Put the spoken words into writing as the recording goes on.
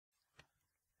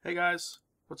Hey guys,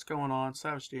 what's going on?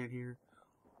 Savage Dan here.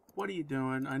 What are you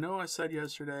doing? I know I said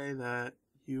yesterday that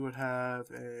you would have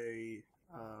a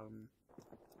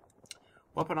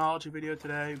weaponology video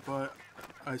today, but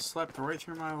I slept right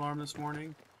through my alarm this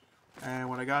morning, and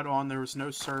when I got on there was no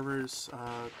servers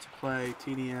to play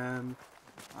TDM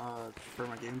for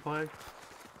my gameplay.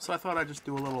 So I thought I'd just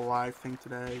do a little live thing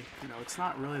today. You know, it's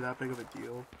not really that big of a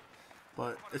deal,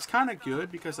 but it's kind of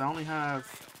good because I only have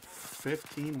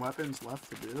 15 weapons left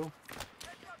to do.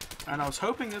 And I was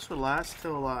hoping this would last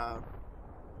till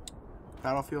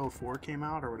Battlefield 4 came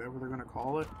out, or whatever they're going to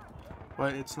call it.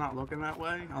 But it's not looking that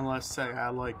way, unless, say, I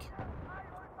had, like,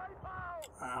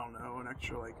 I don't know, an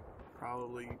extra, like,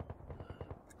 probably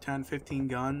 10, 15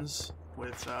 guns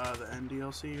with the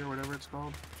NDLC, or whatever it's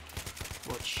called.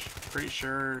 Which, pretty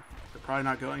sure they're probably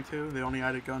not going to. They only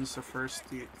added guns to first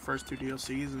two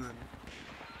DLCs, and then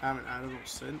haven't added them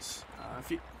since.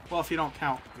 If you don't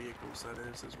count vehicles, that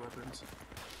is, as weapons.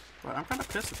 But I'm kind of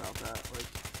pissed about that. Like,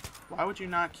 why would you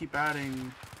not keep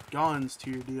adding guns to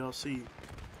your DLC?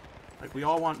 Like, we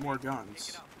all want more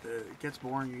guns. It gets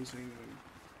boring using,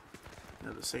 you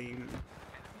know, the same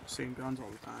guns all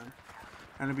the time.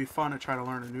 And it'd be fun to try to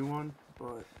learn a new one,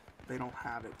 but they don't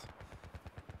have it.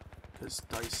 Because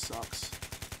DICE sucks.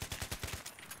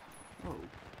 Oh.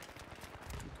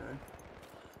 Okay.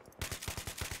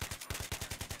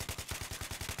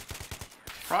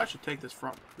 Probably should take this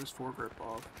foregrip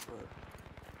off, but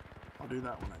I'll do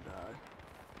that when I die.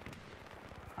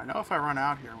 I know if I run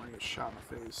out here, I'm gonna get shot in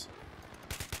the face.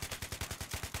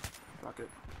 Fuck it.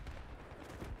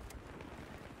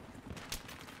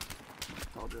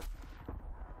 Told you.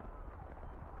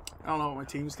 I don't know what my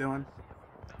team's doing.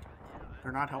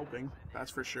 They're not helping,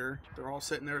 that's for sure. They're all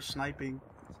sitting there sniping,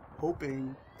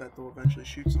 hoping that they'll eventually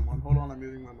shoot someone. Hold on, I'm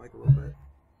moving my mic a little bit.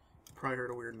 Probably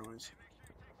heard a weird noise.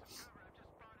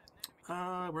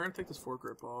 We're gonna take this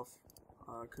foregrip off,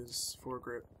 cause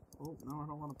foregrip. Oh no, I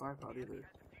don't want to bipod either.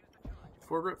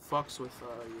 Foregrip fucks with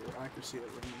your accuracy at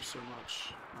range so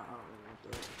much. I don't really want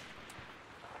that.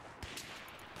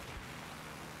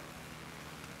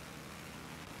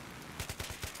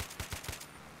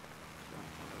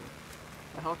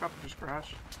 The helicopter just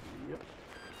crashed. Yep.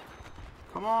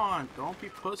 Come on, don't be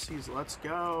pussies. Let's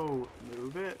go.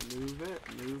 Move it, move it,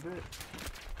 move it.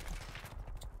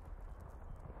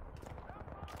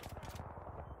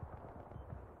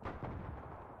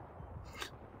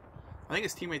 I think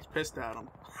his teammate's pissed at him.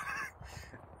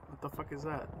 What the fuck is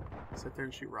that? Sit there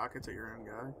and shoot rockets at your own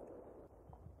guy?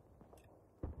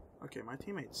 Okay, my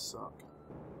teammates suck.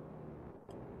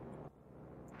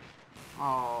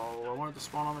 Oh, I wanted to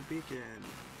spawn on the beacon.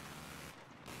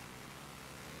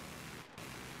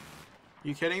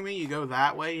 You kidding me? You go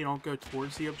that way, you don't go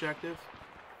towards the objective?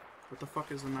 What the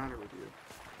fuck is the matter with you?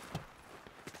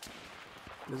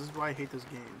 This is why I hate this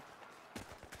game.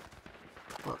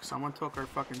 Look, someone took our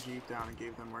fucking Jeep down and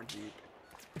gave them our Jeep.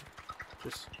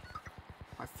 Just,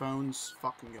 my phone's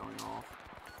fucking going off.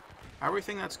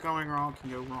 Everything that's going wrong can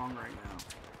go wrong right now.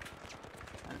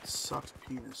 And it sucks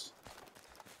penis.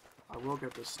 I will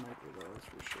get this sniper though, that's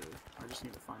for sure. I just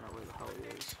need to find out where the hell he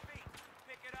is.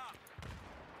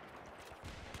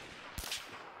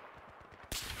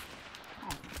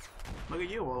 Oh, look at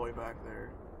you all the way back there.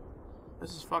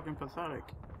 This is fucking pathetic.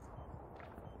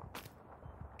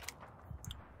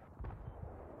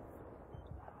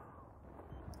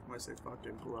 I say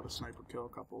fucking pull out a sniper, kill a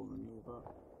couple, and then move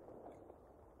up.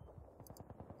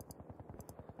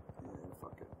 Yeah,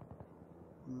 fuck it.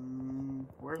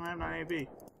 Where's my M9AB?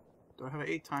 Do I have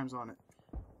 8 times on it?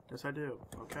 Yes, I do.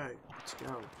 Okay, let's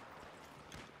go.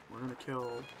 We're gonna kill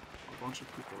a bunch of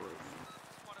people right now.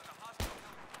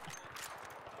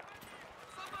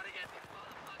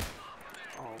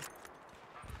 Oh.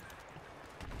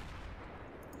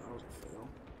 That was a fail.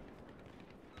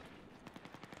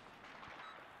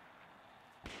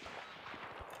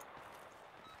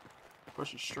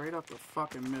 Push it straight up the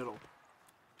fucking middle.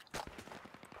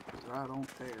 Cause I don't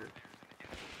care.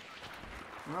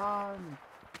 Run!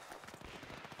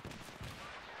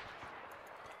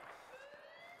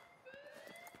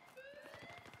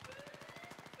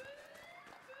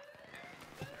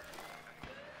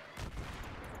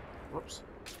 Whoops.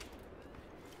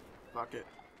 Fuck it.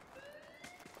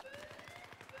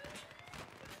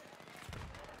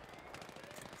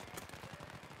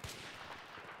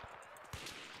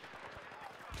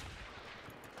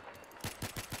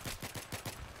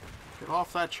 Get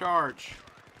off that charge.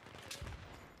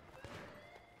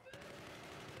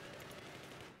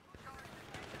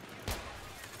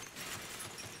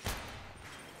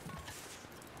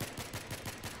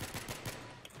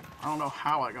 I don't know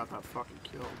how I got that fucking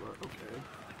kill, but okay.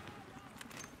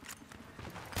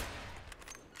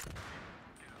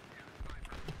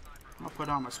 put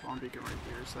on my spawn beacon right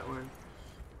here, so that way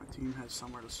my team has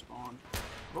somewhere to spawn.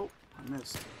 Oh, I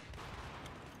missed.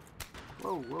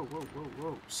 Whoa, whoa, whoa, whoa,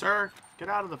 whoa. Sir, get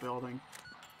out of the building.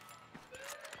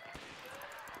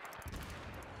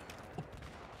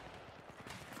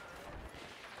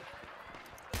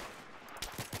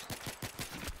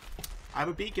 I have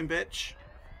a beacon, bitch.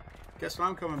 Guess what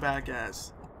I'm coming back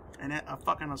as? A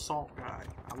fucking assault guy.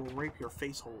 I will rape your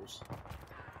face holes.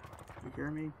 You hear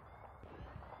me?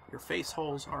 Your face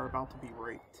holes are about to be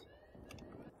raped.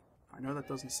 I know that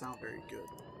doesn't sound very good.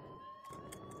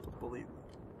 But believe me,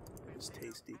 it's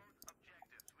tasty.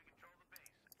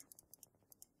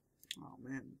 Oh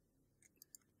man.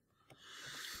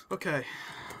 Okay.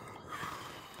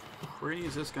 We're gonna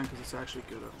use this gun because it's actually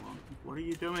good at long. What are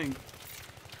you doing?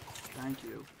 Thank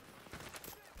you.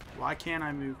 Why can't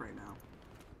I move right now?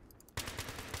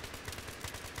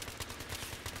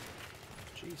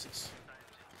 Jesus.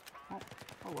 Oh,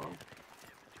 hello.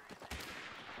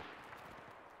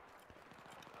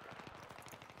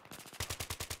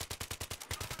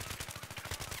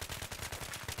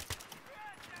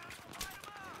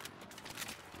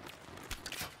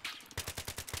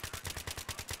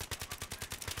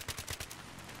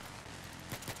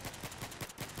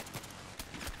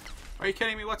 Are you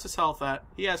kidding me? What's his health at?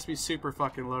 He has to be super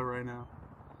fucking low right now.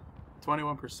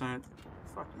 21%.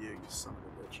 Fuck you, you son of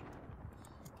a bitch.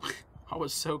 I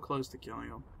was so close to killing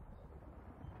him.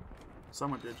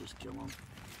 Someone did just kill him.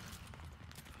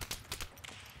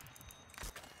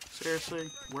 Seriously?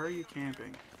 Where are you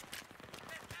camping?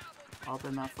 Up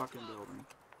in that fucking building.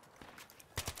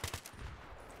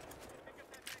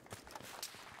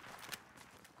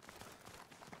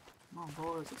 Come on,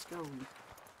 boys, let's go.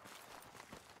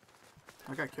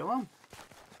 I gotta kill him?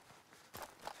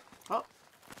 Oh.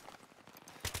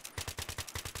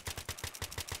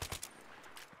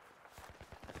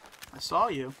 I saw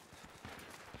you.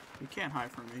 You can't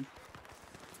hide from me.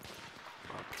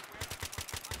 Fuck.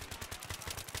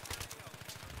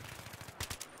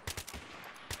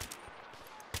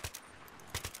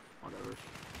 Whatever.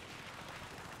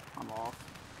 I'm off.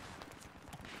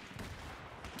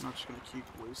 I'm not just gonna keep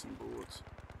wasting bullets.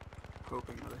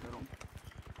 Hoping that I hit him.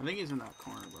 I think he's in that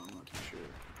corner, but I'm not too sure.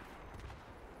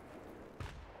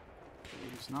 Okay,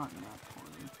 he's not in that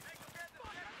corner.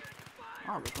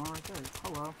 Oh, there's one right there.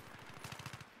 Hello.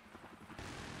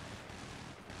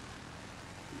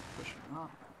 Keep pushing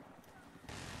up.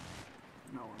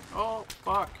 No one. Oh,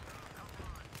 fuck.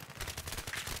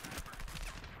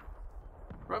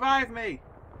 Revive me!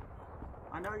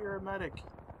 I know you're a medic.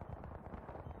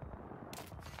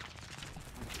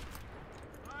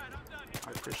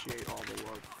 I appreciate all the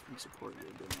love and support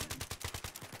you're doing.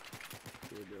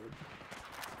 You're good.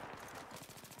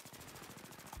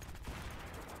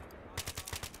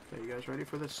 Okay, you guys ready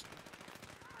for this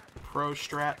pro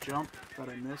strat jump that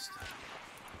I missed?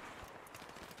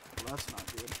 Well, that's not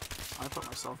good. I put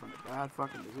myself in a bad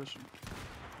fucking position.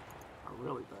 A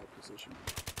really bad position.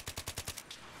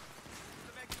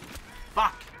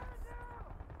 Fuck!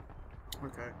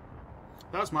 Okay.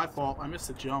 That was my fault. I missed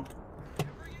the jump.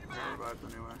 I revived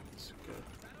anyway. It's good.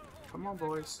 Come on,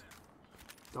 boys.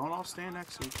 Don't all stand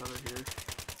next to each other here.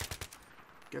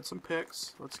 Get some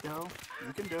picks. Let's go.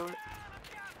 You can do it.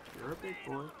 You're a big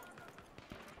boy.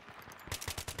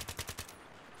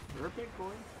 You're a big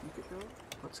boy. You can do it.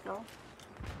 Let's go.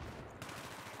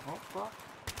 Oh, fuck.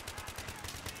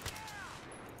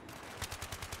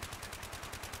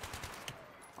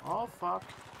 Oh, fuck.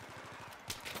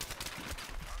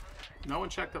 No one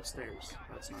checked upstairs.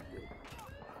 That's not good.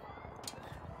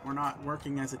 We're not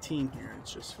working as a team here.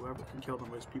 It's just whoever can kill the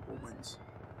most people wins.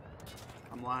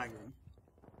 I'm lagging.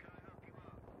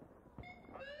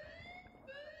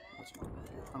 That's not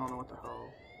good. I don't know what the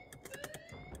hell.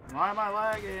 Why am I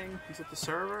lagging? Is it the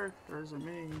server or is it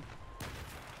me?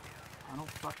 I don't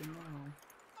fucking know.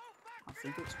 I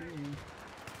think it's me.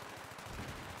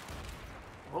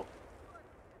 Oh.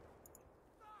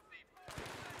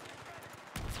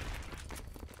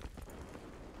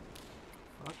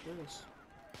 Fuck this.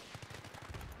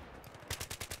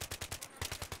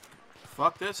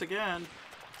 Fuck this again.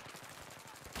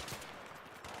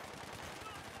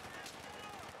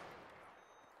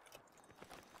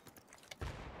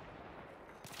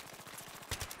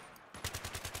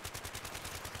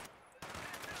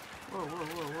 Whoa, whoa,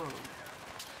 whoa, whoa.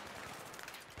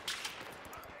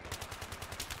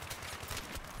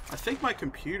 I think my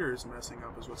computer is messing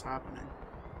up is what's happening.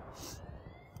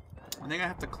 I think I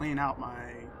have to clean out my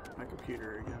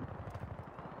computer again.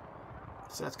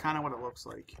 So that's kind of what it looks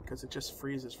like, because it just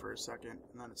freezes for a second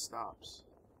and then it stops.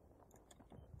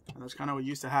 And And that's kind of what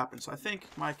used to happen. So I think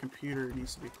my computer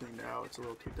needs to be cleaned out. It's a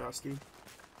little too dusty.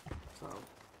 So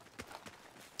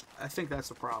I think that's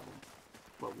the problem.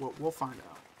 But we'll find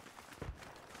out.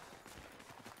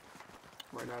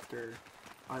 Right after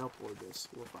I upload this,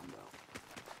 we'll find out.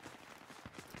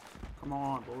 Come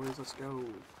on, boys, let's go.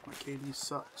 My KD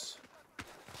sucks.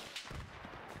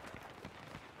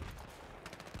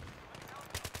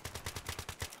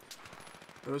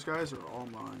 Those guys are all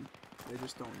mine. They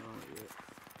just don't know it yet.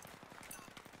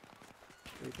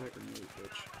 Take that grenade,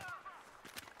 bitch.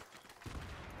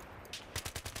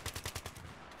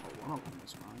 Oh, one of them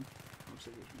is mine. Looks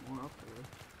like there's more up there.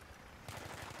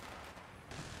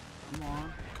 Come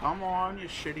on. Come on, you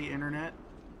shitty internet.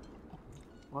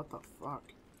 What the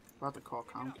fuck? About to call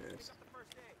Comcast.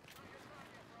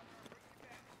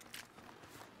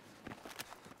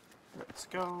 Let's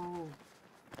go.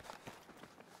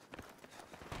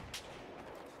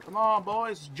 Come on,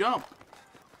 boys, jump.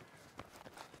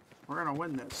 We're gonna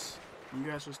win this. You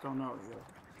guys just don't know it yet.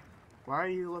 Why are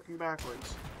you looking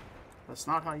backwards? That's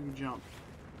not how you jump.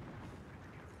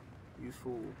 You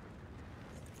fool.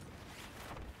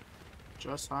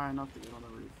 Just high enough to get on the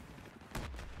roof.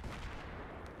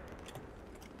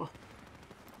 Oh.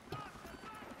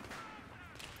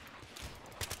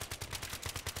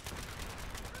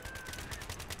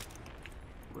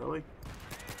 Really?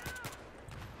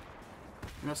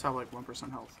 You must have like 1%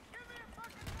 health.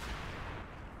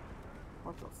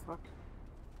 What the fuck?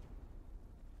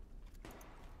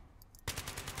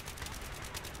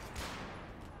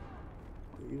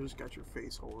 You just got your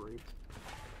face hole raped.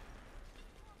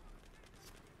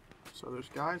 So there's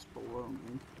guys below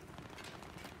me,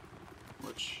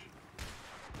 which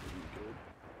isn't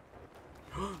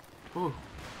good. Oh,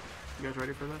 you guys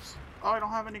ready for this? Oh, I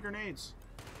don't have any grenades.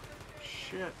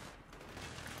 Shit.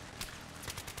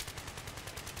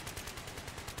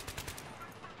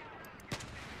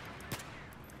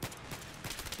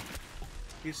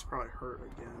 He's probably hurt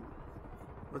again.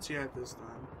 What's he at this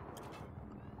time?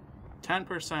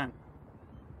 10%.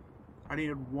 I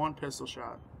needed one pistol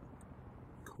shot.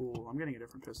 Cool. I'm getting a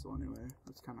different pistol anyway.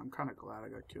 I'm kind of glad I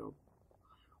got killed.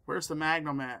 Where's the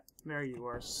Magnum at? There you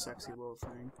are, sexy little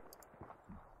thing.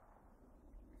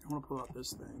 I want to pull out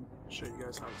this thing. Show you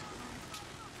guys how it's done.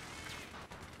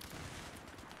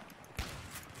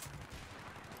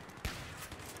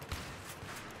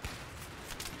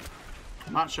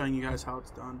 I'm not showing you guys how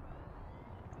it's done.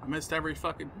 I missed every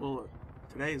fucking bullet.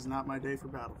 Today is not my day for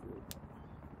Battlefield.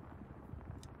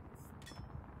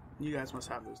 You guys must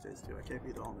have those days too. I can't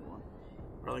be the only one.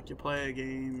 Or like you play a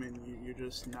game and you're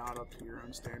just not up to your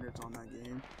own standards on that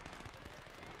game.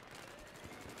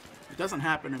 It doesn't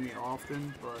happen to me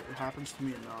often, but it happens to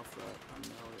me enough that I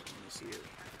know it when I see it.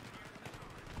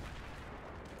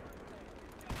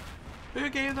 Who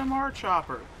gave them our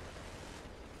chopper?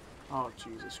 Oh,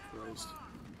 Jesus Christ.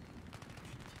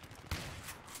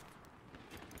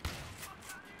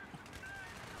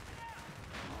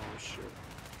 Oh, shit.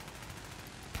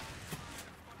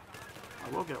 I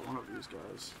will get one of these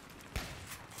guys.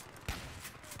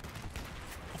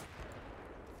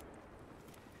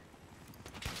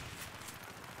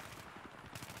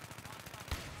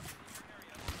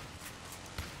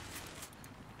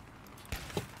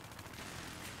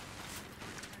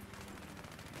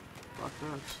 Fuck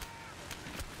this.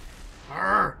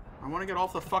 Arrgh! I want to get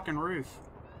off the fucking roof.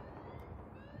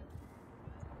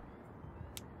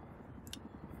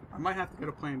 I might have to go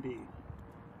to plan B.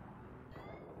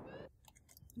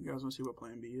 You guys want to see what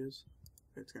plan B is?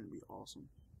 It's going to be awesome.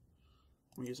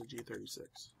 We use a G36.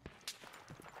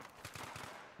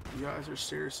 You guys are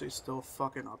seriously still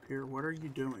fucking up here? What are you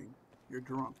doing? You're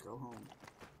drunk. Go home.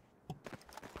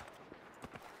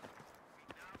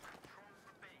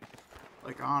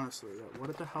 Like, honestly,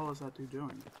 what the hell is that dude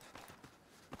doing?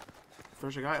 If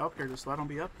there's a guy up here, just let him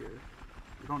be up here.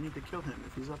 You don't need to kill him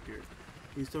if he's up here.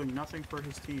 He's doing nothing for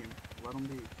his team. Let him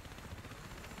be.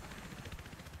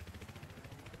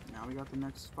 Now we got the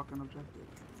next fucking objective.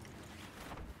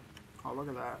 Oh, look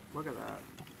at that. Look at that.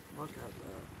 Look at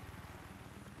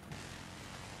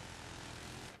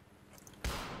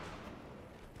that.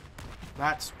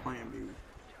 That's plan B.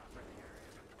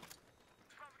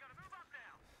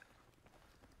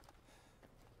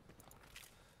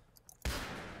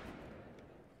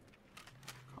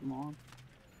 Come on.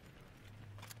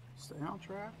 Stay on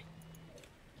track.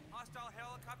 Hostile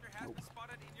helicopter has been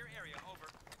spotted in your area. Over.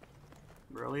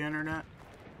 Really, internet?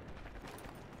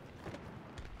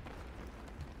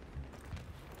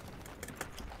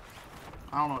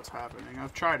 I don't know what's happening.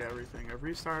 I've tried everything. I've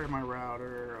restarted my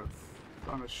router. I've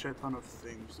done a shit ton of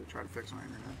things to try to fix my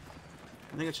internet.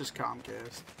 I think it's just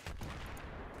Comcast.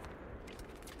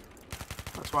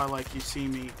 That's why, like, you see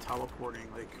me teleporting,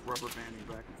 like, rubber banding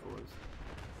back and forth.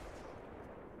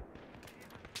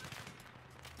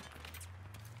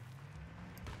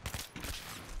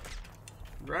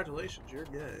 Congratulations, you're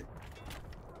gay.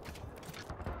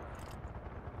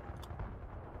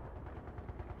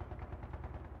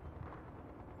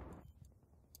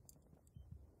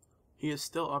 He is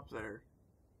still up there.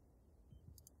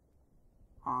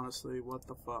 Honestly, what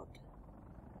the fuck?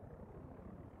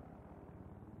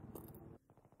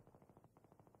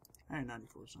 Hey,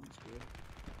 94 sounds good.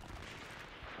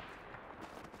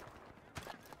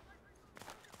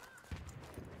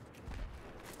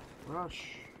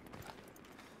 Rush.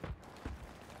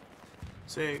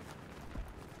 See,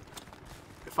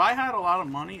 if I had a lot of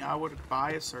money, I would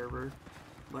buy a server,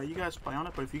 let you guys play on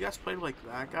it, but if you guys played like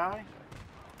that guy,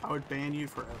 I would ban you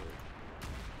forever.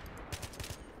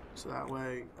 So that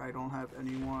way, I don't have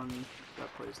anyone that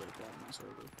plays like that in my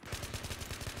server.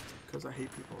 Because I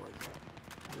hate people like that.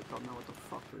 They don't know what the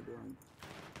fuck they're doing.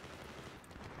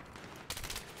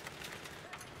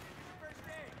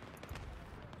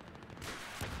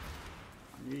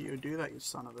 You do that, you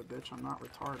son of a bitch. I'm not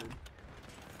retarded.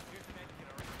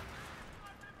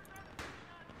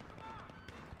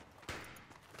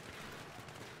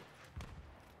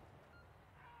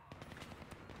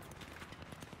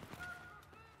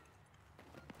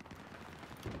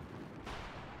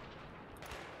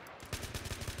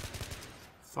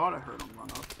 Thought I heard him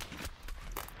run up.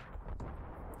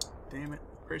 Damn it.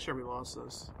 Pretty sure we lost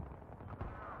this.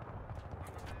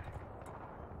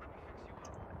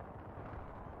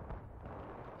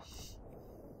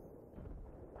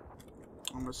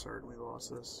 Almost certainly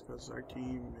lost this because our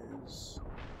team is...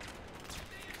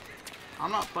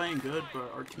 I'm not playing good,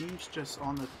 but our team's just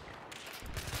on the...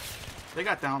 They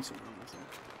got down syndrome, I think.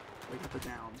 They got the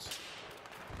downs.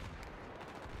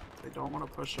 They don't want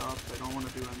to push up. They don't want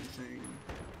to do anything,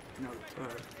 you know, to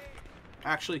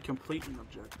actually complete an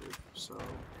objective. So,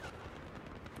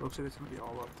 it looks like it's going to be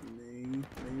all up to me,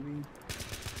 maybe.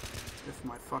 If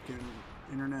my fucking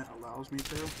internet allows me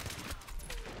to.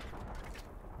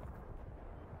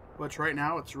 Which right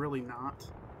now, it's really not.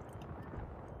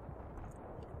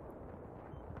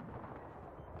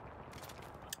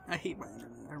 I hate my internet.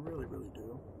 I really, really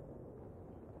do.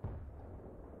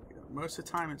 Most of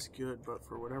the time it's good, but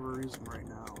for whatever reason right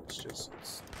now,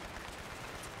 it's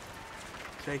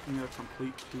taking a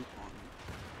complete poop on me.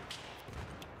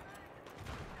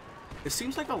 It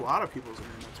seems like a lot of people's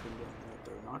internet's been doing that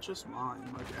though, not just mine.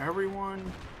 Like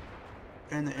everyone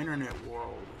in the internet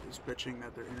world is bitching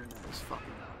that their internet is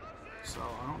fucking up. So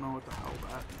I don't know what the hell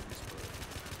that means, but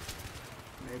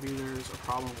maybe there's a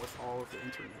problem with all of the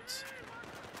internets.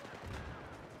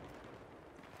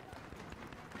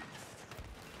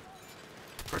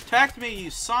 Protect me, you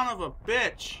son of a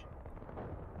bitch!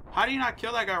 How do you not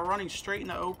kill that guy running straight in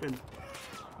the open?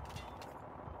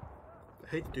 I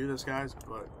hate to do this, guys,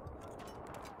 but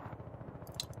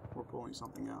we're pulling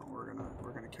something out. We're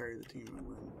gonna carry the team and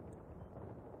win.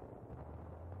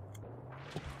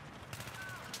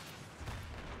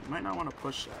 You might not want to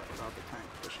push that without the tank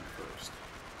pushing first.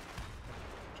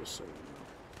 Just so you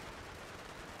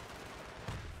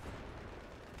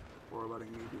know. Or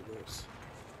letting me do this.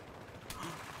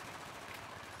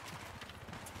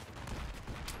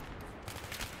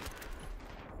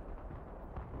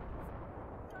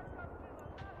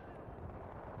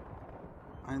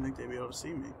 I didn't think they'd be able to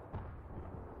see me.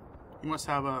 You must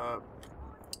have a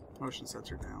motion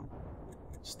sensor down.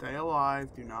 Stay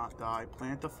alive, do not die.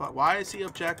 Plant the fuck. Why is the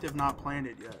objective not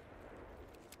planted yet?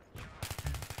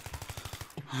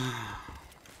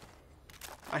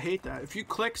 I hate that. If you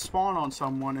click spawn on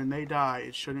someone and they die,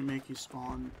 it shouldn't make you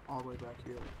spawn all the way back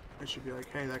here. It should be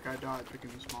like, hey, that guy died, pick a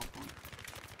new spawn point.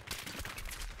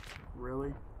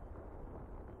 Really?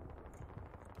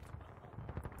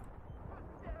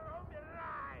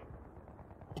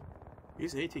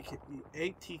 These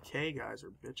ATK guys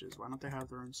are bitches. Why don't they have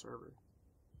their own server?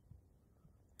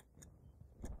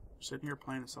 You're sitting here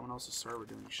playing in someone else's server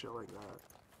doing shit like that.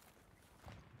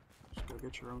 Just go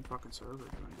get your own fucking server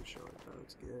doing do shit like that.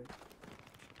 It's good.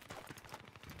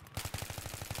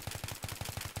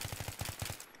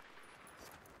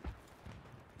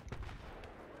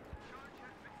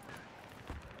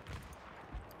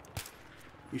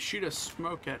 You shoot a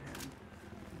smoke at him.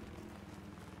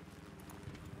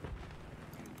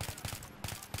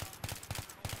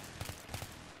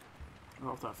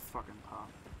 Off that fucking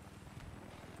pop.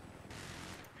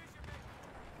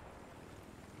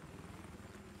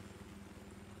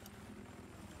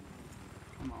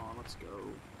 Come on, let's go.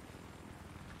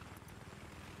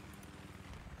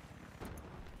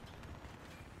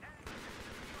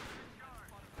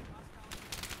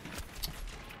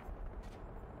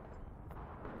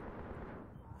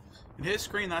 In his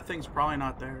screen, that thing's probably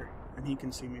not there, and he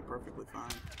can see me perfectly fine.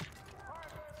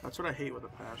 That's what I hate with a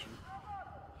passion.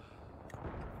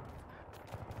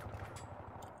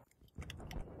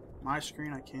 My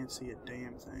screen, I can't see a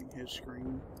damn thing. His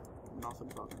screen,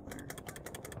 nothing fucking there.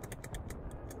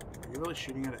 Are you really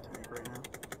shooting at a tank right now?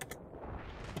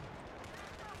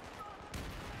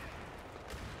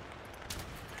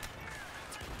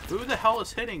 Who the hell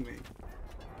is hitting me?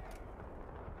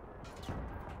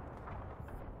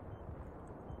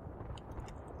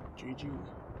 GG.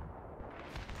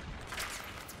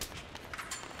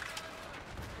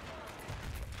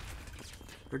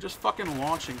 They're just fucking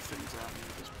launching things at me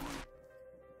at this point.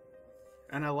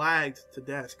 And I lagged to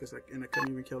death because I couldn't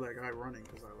even kill that guy running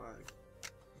because I lagged.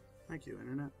 Thank you,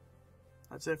 Internet.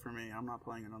 That's it for me. I'm not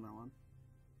playing another one.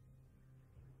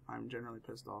 I'm generally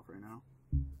pissed off right now.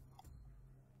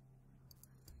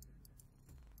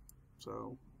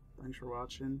 So, thanks for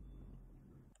watching.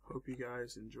 Hope you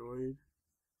guys enjoyed.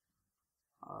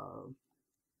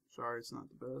 Sorry it's not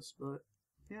the best, but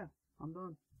yeah, I'm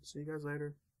done. See you guys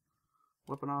later.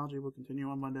 Weaponology will continue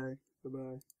on Monday.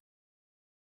 Goodbye.